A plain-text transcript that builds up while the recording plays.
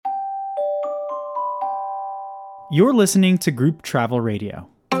You're listening to Group Travel Radio.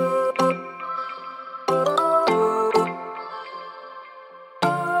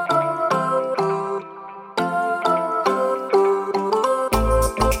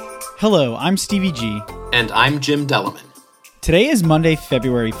 Hello, I'm Stevie G. And I'm Jim Dellaman. Today is Monday,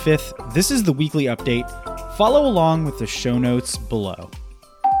 February 5th. This is the weekly update. Follow along with the show notes below.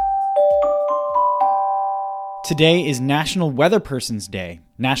 Today is National Weatherperson's Day.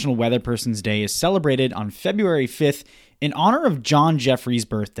 National Weatherperson's Day is celebrated on February 5th in honor of John Jeffries'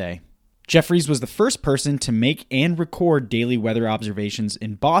 birthday. Jeffries was the first person to make and record daily weather observations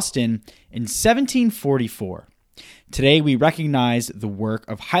in Boston in 1744. Today, we recognize the work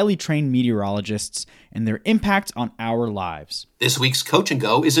of highly trained meteorologists and their impact on our lives. This week's Coach and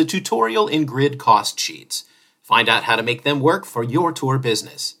Go is a tutorial in grid cost sheets. Find out how to make them work for your tour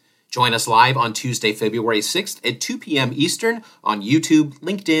business. Join us live on Tuesday, February 6th at 2 p.m. Eastern on YouTube,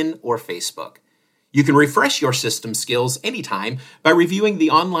 LinkedIn, or Facebook. You can refresh your system skills anytime by reviewing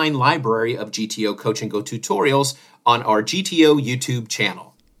the online library of GTO Coach and Go tutorials on our GTO YouTube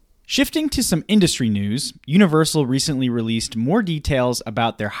channel. Shifting to some industry news, Universal recently released more details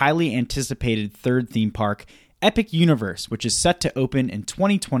about their highly anticipated third theme park, Epic Universe, which is set to open in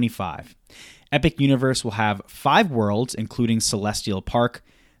 2025. Epic Universe will have 5 worlds, including Celestial Park,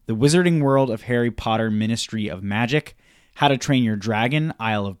 the Wizarding World of Harry Potter Ministry of Magic, How to Train Your Dragon,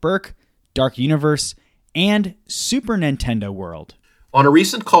 Isle of Berk, Dark Universe, and Super Nintendo World. On a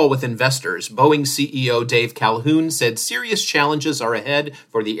recent call with investors, Boeing CEO Dave Calhoun said serious challenges are ahead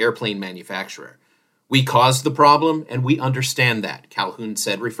for the airplane manufacturer. "We caused the problem, and we understand that," Calhoun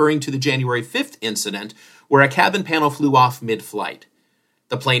said, referring to the January 5th incident where a cabin panel flew off mid-flight.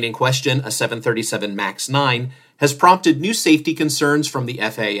 The plane in question, a 737 MAX 9, has prompted new safety concerns from the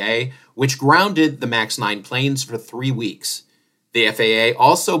FAA, which grounded the MAX 9 planes for 3 weeks. The FAA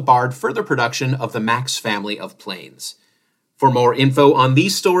also barred further production of the MAX family of planes. For more info on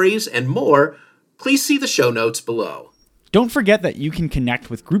these stories and more, please see the show notes below. Don't forget that you can connect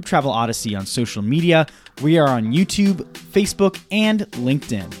with Group Travel Odyssey on social media. We are on YouTube, Facebook, and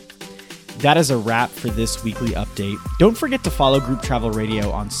LinkedIn. That is a wrap for this weekly update. Don't forget to follow Group Travel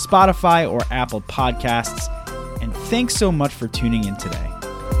Radio on Spotify or Apple Podcasts. And thanks so much for tuning in today.